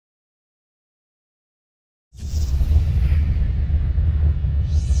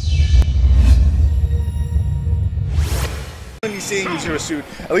seeing Zero Suit,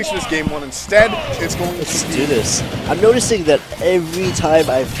 at least for this game one. Instead, it's going Let's to be... do this. I'm noticing that every time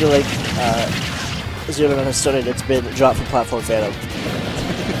I feel like ZeroTwoNone has started, it's been dropped from Platform Phantom.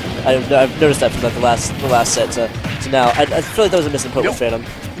 I've noticed that from like the last set to now. I feel like that was a missing point with Phantom.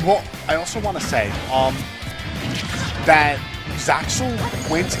 Well, I also want to say that Zaxel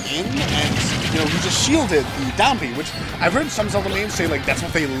went in and, he just shielded the down B, which I've heard some Zelda mains say, like, that's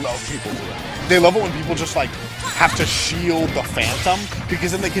what they love people doing. They love it when people just, like, have to shield the Phantom,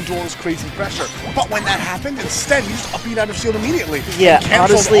 because then they can do all this crazy pressure. But when that happened, instead, he just up-beat out of shield immediately. Yeah,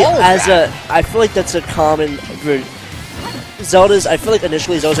 honestly, I feel like that's a common... Zelda's, I feel like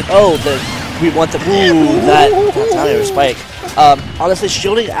initially Zelda's like, oh, we want the... Ooh, that's not a spike. Honestly,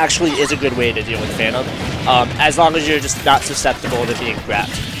 shielding actually is a good way to deal with Phantom, as long as you're just not susceptible to being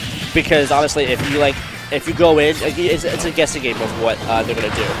grabbed. Because honestly, if you go in, it's a guessing game of what they're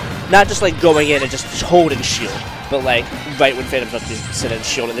gonna do. Not just like going in and just holding shield, but like right when Phantom's up, you sit and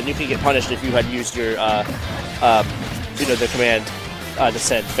shield, and then you can get punished if you had used your, the command to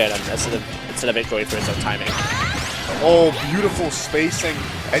send Phantom instead of it going for its own timing. Oh, beautiful spacing,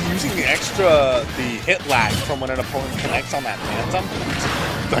 and using the hit lag from when an opponent connects on that Phantom,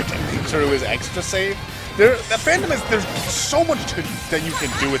 like to make sure it was extra safe. The Phantom there's so much that you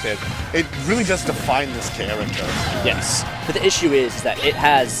can do with it. It really does define this character. Yes, but the issue is that it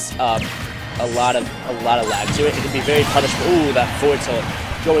has a lot of lag to it. It can be very punishable. Ooh, that forward tilt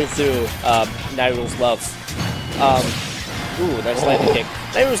going through Nairu's Love. Ooh, nice lightning kick.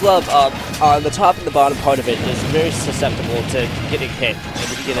 Nairu's Love, on the top and the bottom part of it, is very susceptible to getting hit, and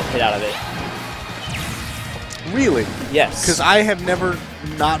you can get a hit out of it. Really? Yes. Because I have never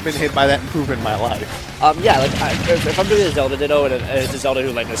not been hit by that move in my life. Yeah, like, if I'm doing a Zelda Ditto, and it's a Zelda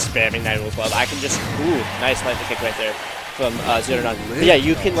who, like, is spamming Nairu's Love, I can just, ooh, nice lightning kick right there from ZeroTwoNone. Yeah,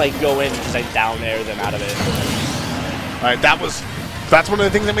 you can, like, go in and just, like, down air them out of it. Alright, that's one of the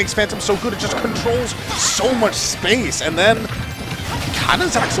things that makes Phantom so good. It just controls so much space, and then kind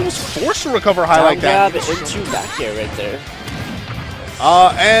of Zaxel was forced to recover high like that. Into back air right there.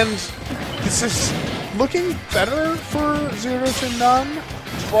 And this is looking better for ZeroTwoNone,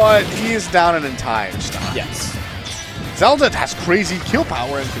 but he is down an entire stock. Yes. Zelda has crazy kill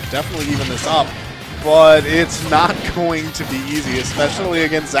power and could definitely even this up, but it's not going to be easy, especially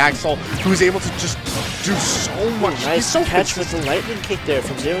against Zaxel, who's able to just do so much. Ooh, nice catch with the lightning kick there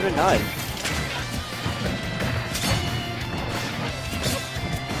from ZeroTwoNone.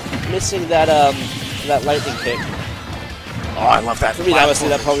 Missing that lightning kick. Oh, I love that. For me, obviously,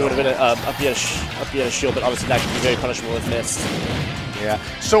 that probably would have been a up B on a shield, but obviously that could be very punishable if missed. Yeah.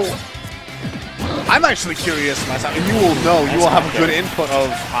 So I'm actually curious myself, and you will know, you will have a good input of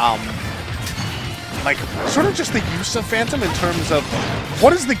like sort of just the use of Phantom in terms of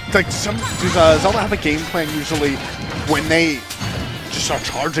what is the does Zelda have a game plan usually when they just start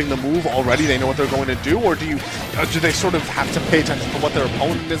charging the move already? They know what they're going to do, or do they sort of have to pay attention to what their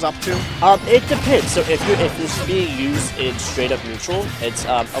opponent is up to? It depends. So if this is being used in straight up neutral, it's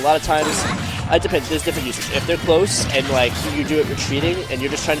a lot of times it depends. There's different uses. If they're close and like you do it retreating and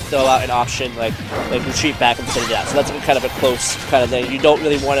you're just trying to throw out an option like retreat back and send it out, so that's kind of a close kind of thing. You don't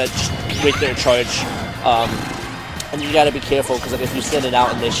really want to just wait their charge. And you gotta be careful because like, if you send it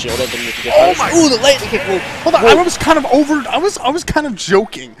out and they shield it, then you can get punished. Ooh, the lightning kick will. Hold on, I was kind of I was kind of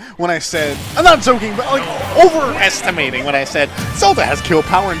joking when I said, I'm not joking, but like overestimating when I said Zelda has kill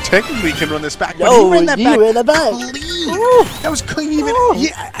power and technically can run this back. But no, he ran that back clean. Ooh. That was clean. Even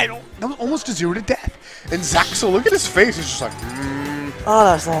that was almost a 0 to death. And Zaxel, look at his face. He's just like, Oh,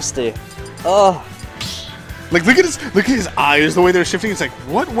 that's nasty. Oh. Like look at his eyes, the way they're shifting. It's like,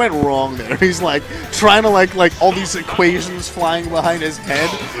 what went wrong there? He's like trying to like all these equations flying behind his head,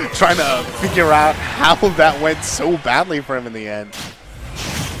 trying to figure out how that went so badly for him in the end.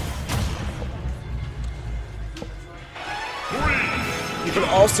 You can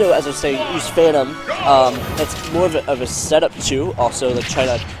also, as I say, use Phantom. It's more of a setup too. Also, like try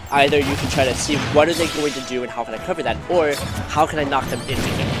to either you can try to see what are they going to do and how can I cover that, or how can I knock them into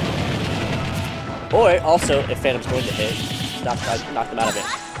it. Or also, if Phantom's going to hit, knock them out of it.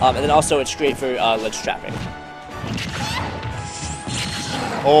 And then also, it's great for ledge trapping.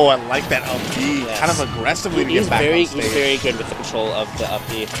 Oh, I like that up B. Yes. Kind of aggressively to get back on stage. He's very good with the control of the up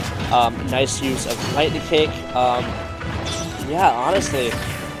B. Nice use of lightning kick. Yeah, honestly.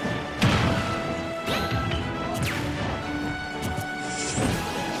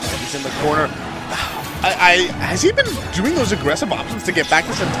 He's in the corner. Has he been doing those aggressive options to get back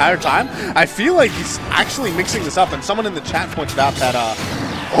this entire time? I feel like he's actually mixing this up, and someone in the chat pointed out that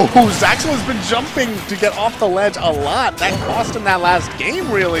Oh, Zaxel has been jumping to get off the ledge a lot. That cost him that last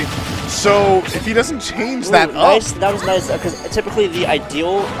game, really. So if he doesn't change that up, nice. That was nice because typically the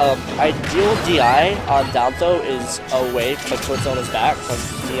ideal DI on down throw is away, like towards Zelda's back, so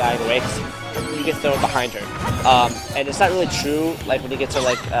DI away, because you get thrown behind her. And it's not really true. Like when you get to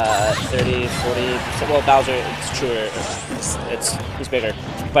like 30, 40%. Well, Bowser, it's truer. He's bigger,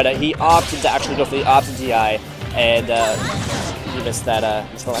 but he opted to actually go for the opposite DI, and he missed that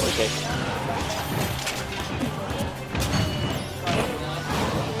lightning kick.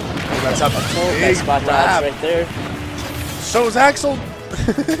 That's a big spot dodge right there. So Zaxel.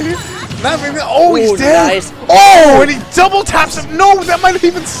 Oh, he's dead. Nice. Oh, and he double taps him. No, that might have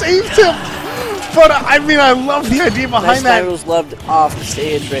even saved him. But I mean, I love the idea behind that. Nice loved off the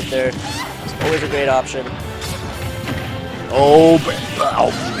stage right there. It's always a great option. Oh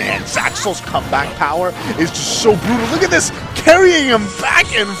man, Zaxel's comeback power is just so brutal. Look at this, carrying him back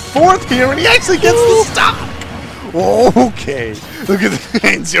and forth here, and he actually gets the stop. Okay, look at that.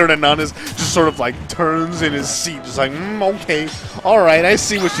 And ZeroTwoNone is just sort of like turns in his seat, just like, okay, all right, I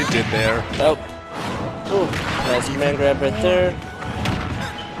see what you did there. Oh, nice command grab right there.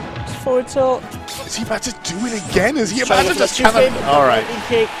 Forward tilt. Is he about to do it again? Is he about to just kind of? All right.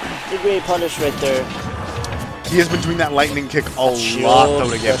 Kick, big great punish right there. He has been doing that lightning kick a lot though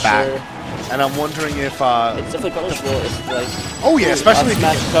to get back. And I'm wondering if it's definitely punishable. It's like yeah, especially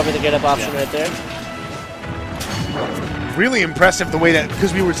smash cover the get up option right there. Really impressive the way that,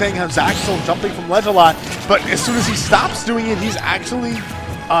 because we were saying how Zaxel jumping from ledge a lot, but as soon as he stops doing it, he's actually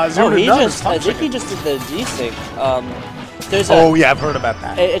ZeroTwoNone is I think he just did the D sync. Yeah, I've heard about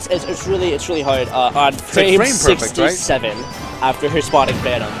that. It's really hard. On frame 67, right? After her spotting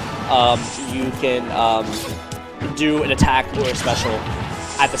Phantom, you can do an attack or a special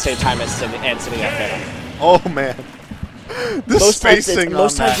at the same time as sitting at Phantom. Oh man. Most times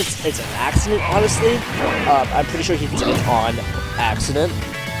it's an accident, honestly. I'm pretty sure he did it on accident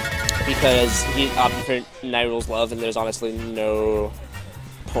because he opted for Nyrule's Love, and there's honestly no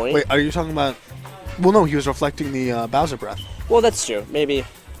point. Wait, are you talking about? Well, no, he was reflecting the Bowser breath. Well, that's true. Maybe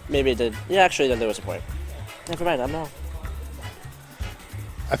it did. Yeah, actually, then there was a point. Never mind. I'm wrong.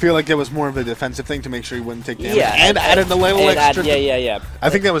 I feel like it was more of a defensive thing to make sure he wouldn't take damage, and added a little extra. Yeah. I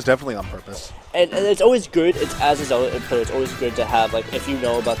think that was definitely on purpose. And it's always good. As a Zelda player, it's always good to have, like, if you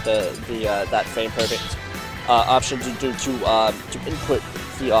know about that frame perfect option to input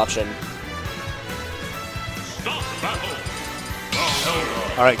the option.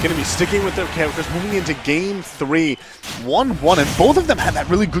 All right, going to be sticking with their characters, moving into game 3, 1-1, and both of them had that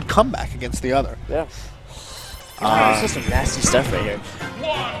really good comeback against the other. Yeah. This is some nasty stuff right here.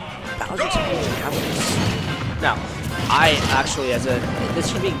 Bowser's counters. Now, I actually,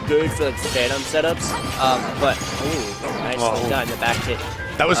 this should be good for like Phantom setups, but nicely done, the back hit.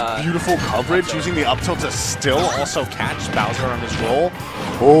 That was beautiful coverage, using the up tilt to still also catch Bowser on his roll.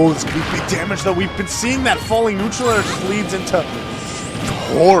 Oh, this could be big damage though. We've been seeing that falling neutral air just leads into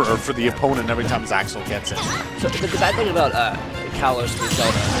horror for the opponent every time Zaxel gets it. So the bad thing about Kalos with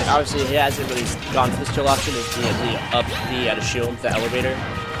Zelda, and obviously he hasn't really gone for this kill option, is the shield, the elevator.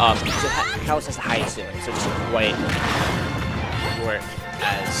 Kalos has the highest ceiling, so it doesn't quite work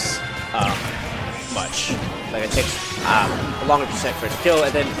as much. Like it takes a longer percent for it to kill,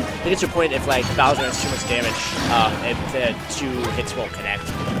 and then it gets to a point if like Bowser has too much damage, and the 2 hits won't connect.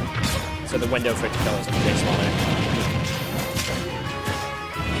 So the window for it to kill is way smaller.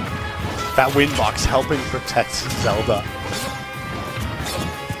 That wind box helping protect Zelda.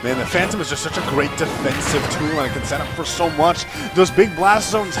 Man, the Phantom is just such a great defensive tool, and it can set up for so much. Those big blast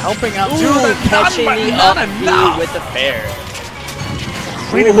zones helping out too. Catching the up B with the fair.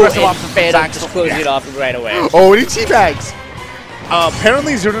 Great aggressive option from Phantom Zaxel. just closing it off right away. Oh, and he teabags.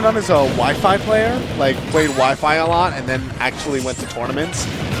 Apparently, ZeroTwoNone is a Wi-Fi player. Like, played Wi-Fi a lot, and then actually went to tournaments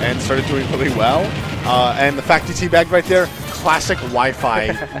and started doing really well. And the fact he teabagged right there, classic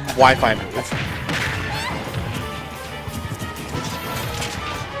Wi-Fi move.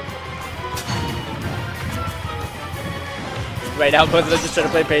 Right now, both of them just trying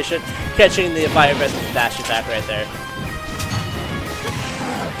to play patient. Catching the fire breath with the dash attack right there.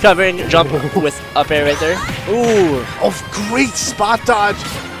 Covering, jump with up air right there. Ooh. Oh, great spot dodge.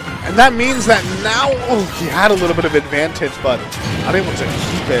 And that means that now, he had a little bit of advantage, but unable to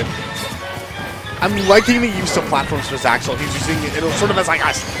keep it. I'm liking the use of platforms for Zaxel. He's using it sort of as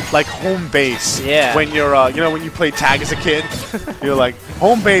like home base. Yeah. When you're, when you play tag as a kid, you're like,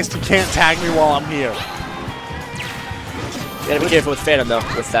 home base, you can't tag me while I'm here. You gotta be careful with Phantom though,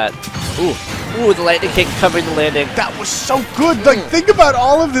 with that. Ooh, the lightning kick covering the landing. That was so good. Like, think about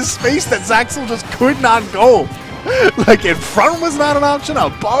all of this space that Zaxel just could not go. Like, in front was not an option,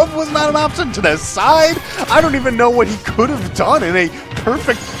 above was not an option, to the side. I don't even know what he could have done in a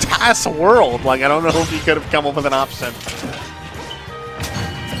perfect TAS world. Like, I don't know if he could have come up with an option.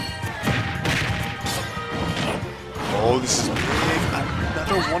 Oh, this is big.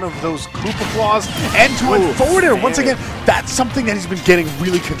 Another one of those Koopa Claws. And to a forward air. Once again, that's something that he's been getting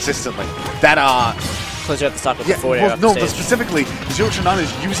really consistently. That, Because you have to stop with the forward air. No, but specifically, ZeroTwoNone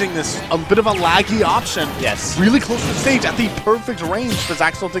is using this a bit of a laggy option. Yes. Really close to the stage at the perfect range for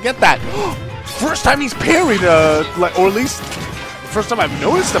Zaxel to get that. First time he's parried, or at least the first time I've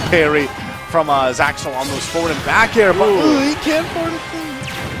noticed a parry from Zaxel on those forward and back air, but he can't forward it.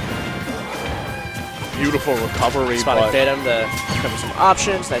 Beautiful recovery. Spotting Phantom to cover some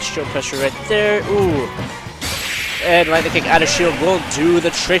options. Nice shield pressure right there. Ooh. And lightning kick out of shield will do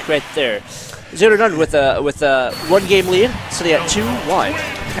the trick right there. ZeroTwoNone with a 1-game lead, sitting at 2-1.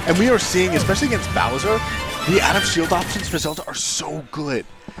 And we are seeing, especially against Bowser, the out of shield options for Zelda are so good.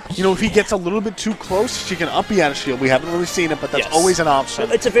 You know, if he gets a little bit too close, she can up the out of shield. We haven't really seen it, but that's always an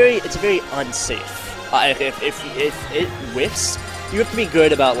option. It's a very unsafe. If it whiffs, you have to be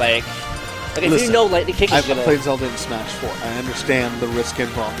good about like if you know lightning kick is gonna. I've played Zelda in Smash 4. I understand the risk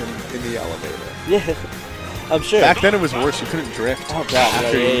involved in the elevator. Yeah. I'm sure. Back then it was worse. You couldn't drift. Oh god,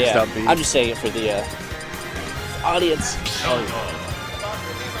 after you used up B. I'm just saying it for the audience.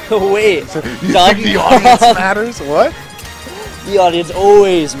 Oh wait, so you think the audience matters? What? The audience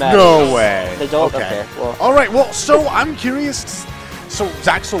always matters. No way. They don't. Okay. Well. All right. Well, so I'm curious. So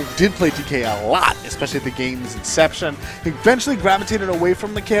Zaxel did play DK a lot, especially at the game's inception. He eventually gravitated away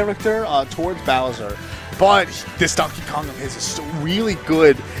from the character towards Bowser. But this Donkey Kong of his is so really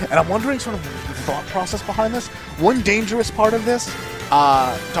good, and I'm wondering sort of the thought process behind this. One dangerous part of this,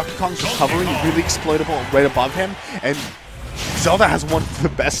 Donkey Kong's recovery is really exploitable right above him, and Zelda has one of the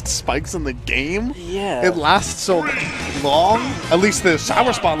best spikes in the game. Yeah. It lasts so long. At least the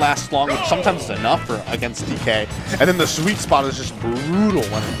sour spot lasts long, which sometimes is enough for against DK. And then the sweet spot is just brutal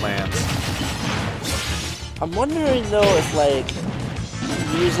when it lands. I'm wondering though if like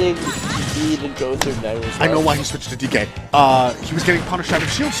using D to go through Night as well. I know why he switched to DK. He was getting punished out of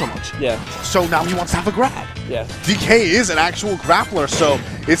shield so much. Yeah. So now he wants to have a grab. Yeah. DK is an actual grappler, so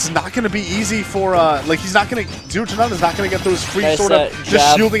it's not going to be easy for, like, he's not going to, ZeroTwoNone is not going to get those free sort of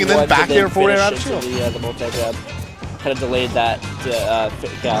just shielding and then back there forward air out of shield. The multi-grab kind of delayed that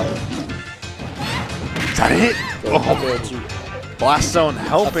gap. Is that it? Oh. Blast Zone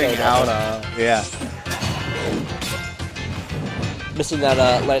helping out, yeah. Missing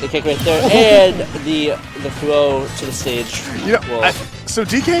that lightning kick right there, and the throw to the stage. You know, so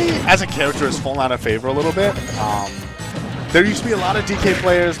DK as a character has fallen out of favor a little bit. There used to be a lot of DK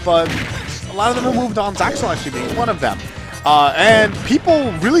players, but a lot of them have moved on. Zaxel actually being one of them. And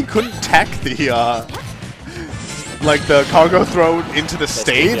people really couldn't tech the like the cargo throw into the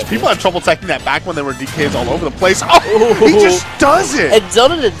stage. People had trouble teching that back when there were DKs all over the place. Oh, he just does it! And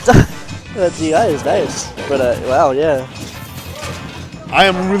Zelda did. That DI is nice, but wow, yeah. I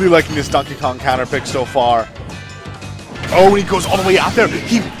am really liking this Donkey Kong counter pick so far. Oh, and he goes all the way out there.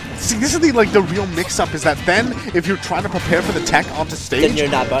 See, this is the real mix-up is that then if you're trying to prepare for the tech onto stage, then you're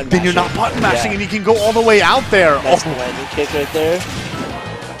not button mashing, and you can go all the way out there. That's the landing kick right there.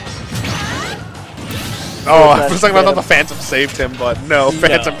 Oh, for a second I thought the Phantom saved him, but no,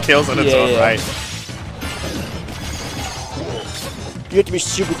 Phantom kills in its own right. You have to be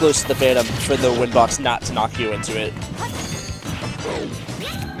super close to the Phantom for the win box not to knock you into it.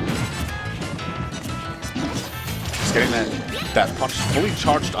 Just getting that punch fully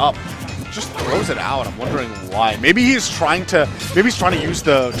charged up. Just throws it out. I'm wondering why. Maybe he's trying to use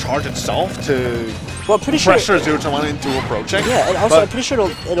the charge itself to pressure ZeroTwoNone into approaching. Yeah, and also I'm pretty sure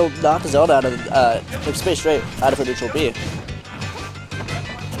it'll knock Zelda out of space right out of her neutral B.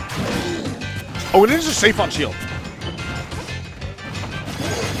 Oh, it is just safe on shield.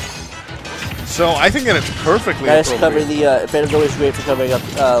 So I think that it's perfectly nice cover. The Phantom's always great for covering up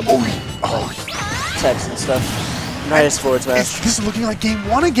text and stuff. Nice forward smash. This is looking like game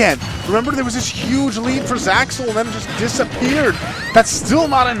one again. Remember, there was this huge lead for Zaxel, and then it just disappeared. That's still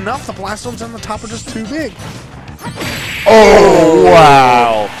not enough. The blast zones on the top are just too big. Oh,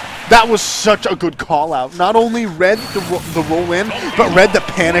 wow. That was such a good call out. Not only read the roll in, but read the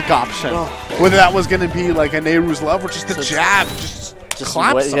panic option. Whether that was going to be like a Nehru's Love or just the jab. Just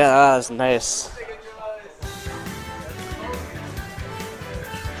collapse. Yeah, that was nice.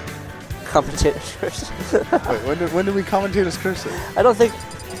 Commentator's curse. Wait, when did we commentate as cursing? I don't think.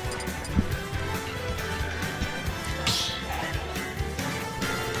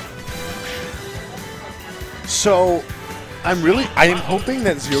 So, I am hoping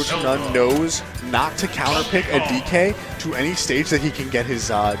that ZeroTwoNone knows not to counterpick a DK to any stage that he can get his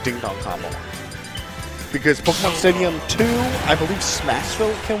Ding Dong combo on. Because Pokemon Stadium 2, I believe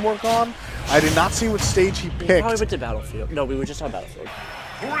Smashville can work on. I did not see what stage he picked. We probably went to Battlefield. No, we were just on Battlefield.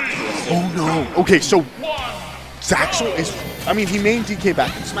 Oh no. Okay, so Zaxel is, I mean, he main DK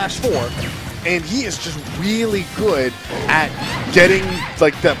back in Smash 4, and he is just really good at getting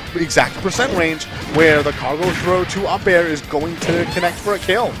like the exact percent range where the cargo throw to up air is going to connect for a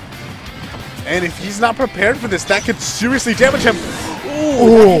kill. And if he's not prepared for this, that could seriously damage him.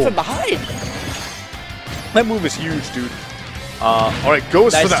 Ooh, from behind. That move is huge, dude. Alright,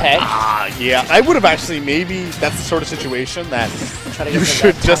 goes nice for the... tag. Yeah, I would have actually, maybe that's the sort of situation that you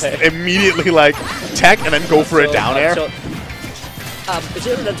should just tag. immediately, like, tech and then go for a down air.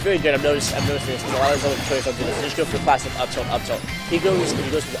 That's very good. I've noticed this. A lot of other players don't do this. They just go for the classic up tilt. He goes for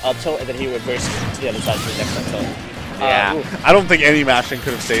the up tilt, and then he reverses to the other side for the next up tilt. Yeah, I don't think any mashing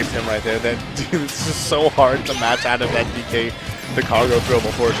could have saved him right there. Dude, it's just so hard to match out of that DK, the cargo throw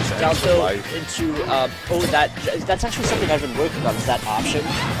before it just ends the life. Into, that's actually something I've been working on, is that option.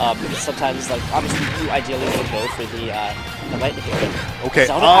 Because sometimes, like, obviously you ideally would go for the lightning hit. Okay,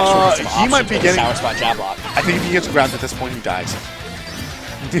 he might be getting... Sour spot jab lock. I think if he gets grabbed at this point, he dies.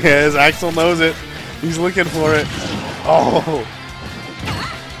 Yes, Axel knows it. He's looking for it. Oh.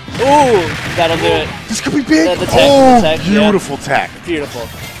 Ooh, that'll do it. This could be big. The tech, beautiful tech. Beautiful.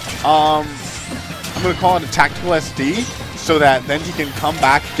 I'm going to call it a tactical SD so that then he can come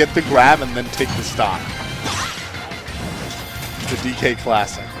back, get the grab, and then take the stock. The DK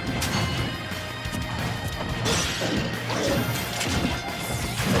Classic.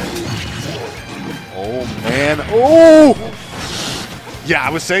 Oh, man. Oh! Yeah, I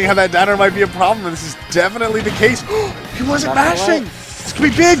was saying how that downer might be a problem, and this is definitely the case. He wasn't mashing! This could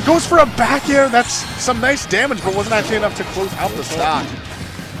be big! Goes for a back air. That's some nice damage, but wasn't actually enough to close out the stock.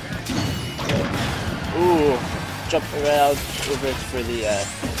 Ooh. Jump around over for the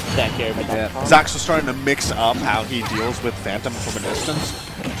back air. Zaxel's starting to mix up how he deals with Phantom from a distance.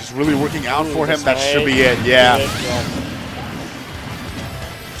 Just really working out for him. That should be it. Yeah.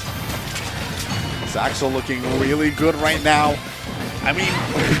 Zaxel looking really good right now. I mean,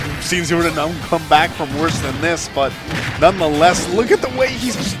 we've seen ZeroTwoNone come back from worse than this, but nonetheless, look at the way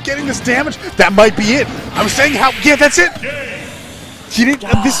he's getting this damage. That might be it. I was saying how, yeah, that's it. He didn't,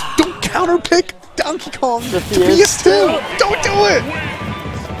 this, don't counterpick Donkey Kong to PS2. Don't do it.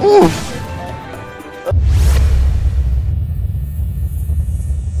 Oof.